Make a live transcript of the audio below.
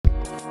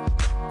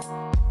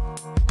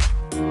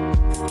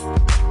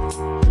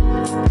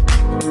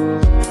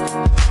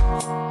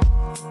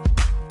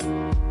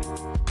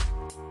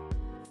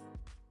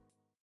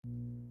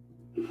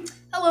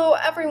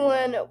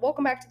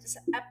welcome back to this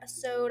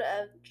episode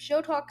of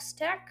Joe Talks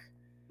Tech.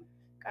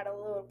 Got a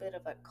little bit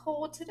of a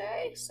cold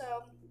today, so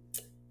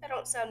I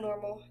don't sound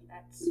normal.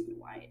 That's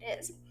why it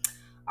is.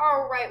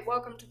 Alright,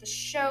 welcome to the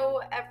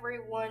show,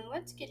 everyone.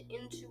 Let's get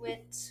into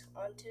it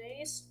on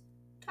today's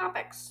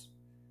topics.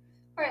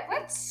 Alright,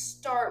 let's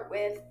start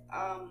with,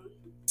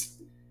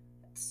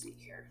 let's see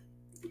here.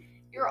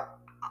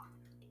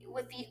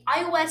 With the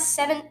iOS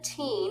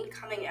 17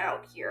 coming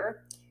out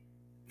here.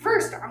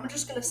 First, I'm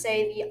just going to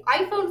say the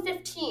iPhone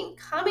 15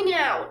 coming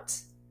out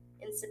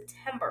in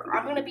September.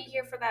 I'm going to be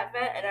here for that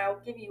event, and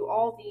I'll give you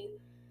all the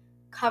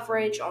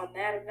coverage on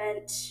that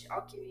event.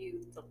 I'll give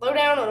you the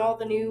lowdown on all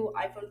the new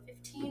iPhone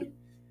 15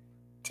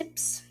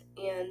 tips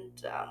and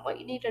what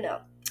you need to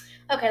know.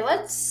 Okay,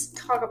 let's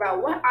talk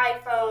about what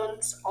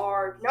iPhones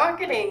are not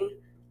getting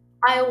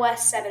iOS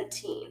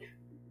 17.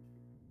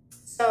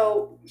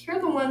 So here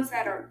are the ones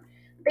that are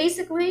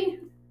basically,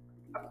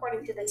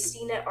 according to the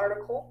CNET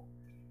article,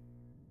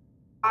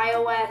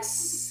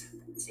 iOS,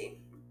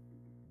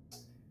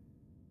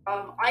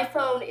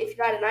 iPhone, if you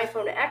got an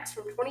iPhone X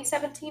from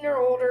 2017 or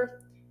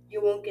older,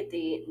 you won't get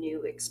the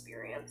new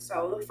experience.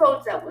 So the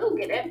phones that will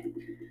get it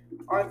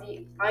are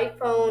the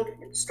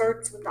iPhone, it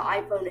starts with the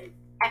iPhone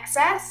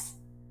XS,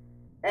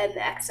 then the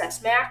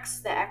XS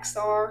Max, the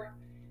XR,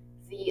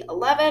 the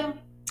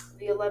 11,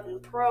 the 11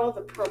 Pro,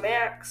 the Pro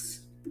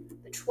Max,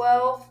 the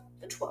 12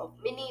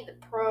 Mini, the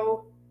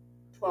Pro,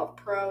 12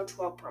 Pro,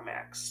 12 Pro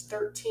Max,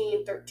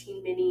 13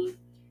 Mini,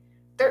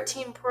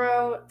 13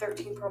 Pro,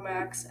 13 Pro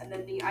Max, and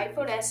then the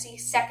iPhone SE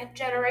second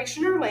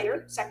generation or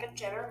later,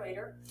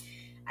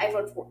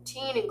 iPhone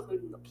 14,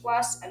 including the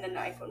Plus, and then the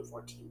iPhone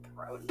 14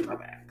 Pro and Pro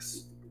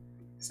Max.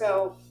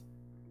 So,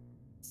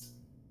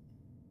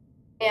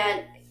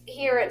 and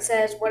here it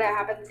says what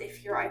happens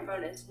if your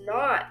iPhone is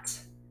not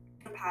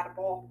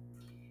compatible.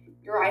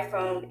 Your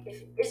iPhone,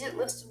 if it isn't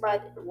listed by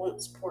it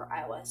won't support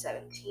iOS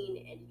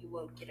 17, and you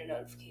won't get a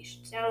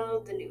notification to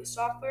download the newest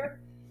software.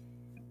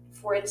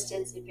 For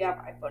instance, if you have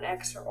iPhone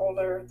X or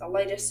older, the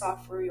latest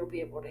software you'll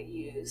be able to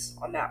use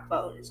on that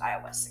phone is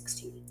iOS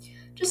 16.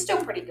 Just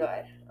still pretty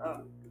good.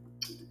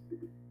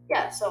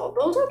 So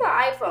those are the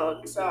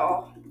iPhones.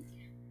 So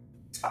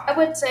I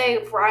would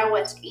say for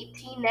iOS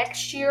 18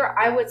 next year,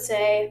 I would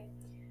say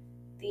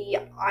the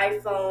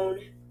iPhone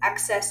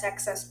XS,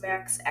 XS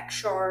Max,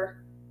 XR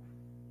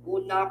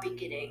will not be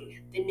getting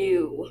the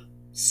new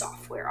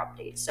software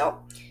update. So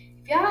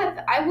if you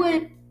have, I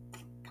would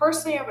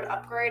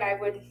upgrade. I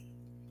would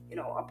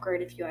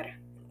upgrade if you had an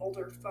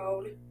older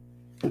phone.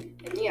 And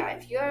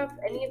if you have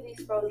any of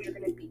these phones, you're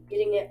going to be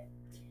getting it.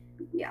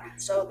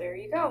 So there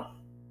you go.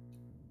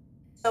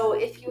 So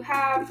if you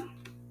have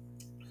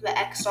the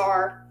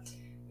XR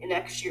in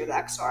next year, the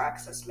XR,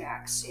 XS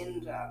Max,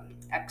 and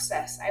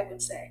XS, I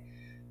would say,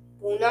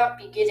 will not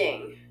be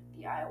getting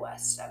the iOS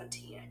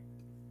 17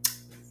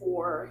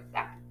 for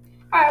that.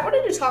 Alright, I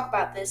wanted to talk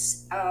about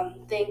this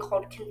thing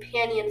called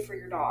Companion for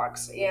your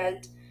dogs.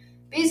 And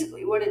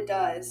basically what it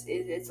does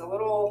is it's a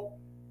little,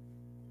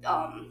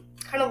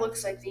 kind of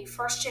looks like the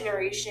first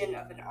generation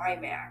of an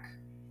iMac.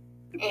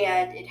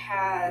 And it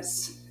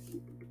has,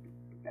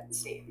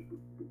 it's a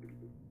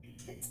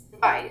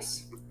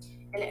device.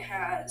 And it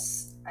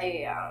has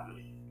a,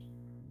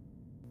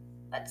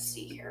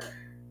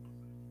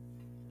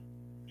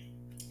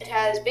 It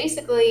has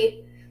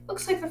basically,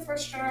 looks like the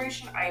first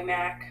generation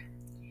iMac.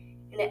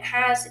 And it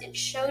has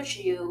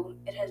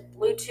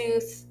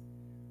Bluetooth,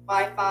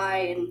 Wi-Fi,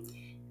 and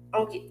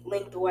I'll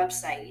link the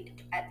website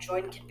at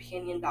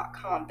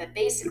joincompanion.com. But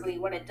basically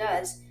what it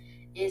does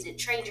is it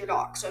trains your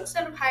dog. So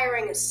instead of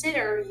hiring a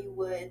sitter,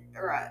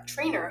 or a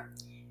trainer,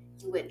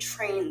 you would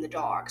train the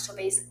dog. So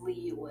basically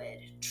you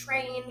would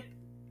train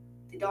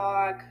the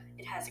dog.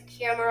 It has a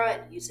camera.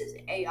 It uses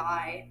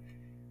AI,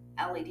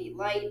 LED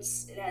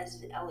lights. It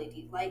has an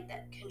LED light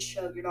that can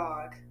show your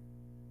dog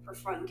for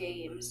fun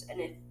games.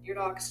 And if your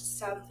dog does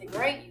something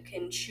right, you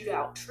can shoot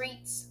out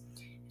treats.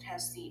 It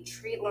has the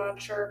treat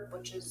launcher,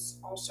 which is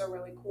also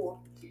really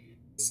cool.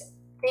 This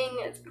thing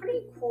is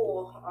pretty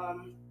cool.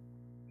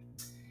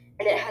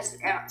 And it has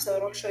an app, so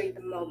it'll show you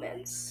the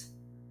moments.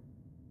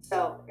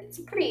 So it's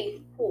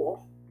pretty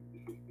cool.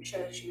 It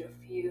shows you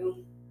a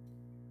few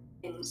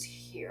things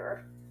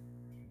here.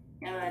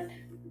 And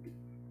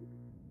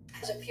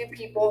has a few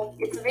people.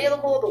 It's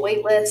available, the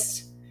wait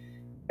list.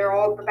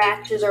 The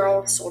batches are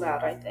all sold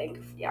out, I think.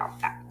 Yeah,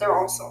 they're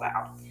all sold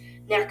out.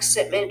 Next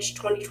shipment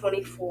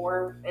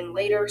 2024 and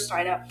later,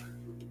 sign up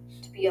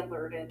to be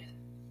alerted.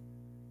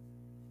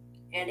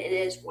 And it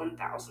is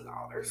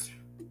 $1,000.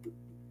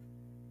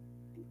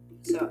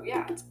 So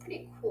it's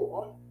pretty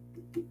cool.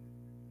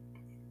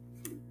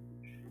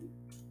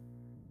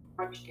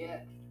 What you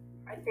get?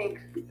 I think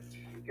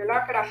if you're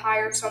not going to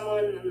hire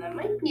someone, then that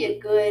might be a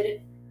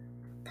good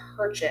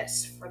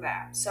purchase for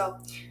that. So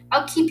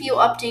I'll keep you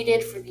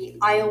updated for the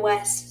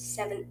iOS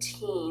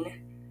 17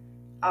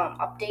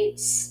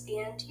 updates.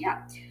 And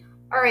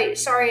alright,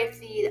 sorry if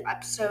the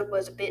episode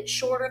was a bit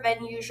shorter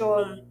than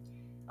usual. I'm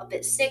a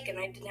bit sick and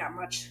I didn't have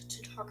much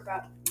to talk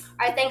about.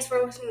 Alright, thanks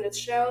for listening to the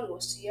show, and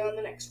we'll see you on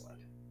the next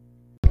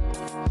one.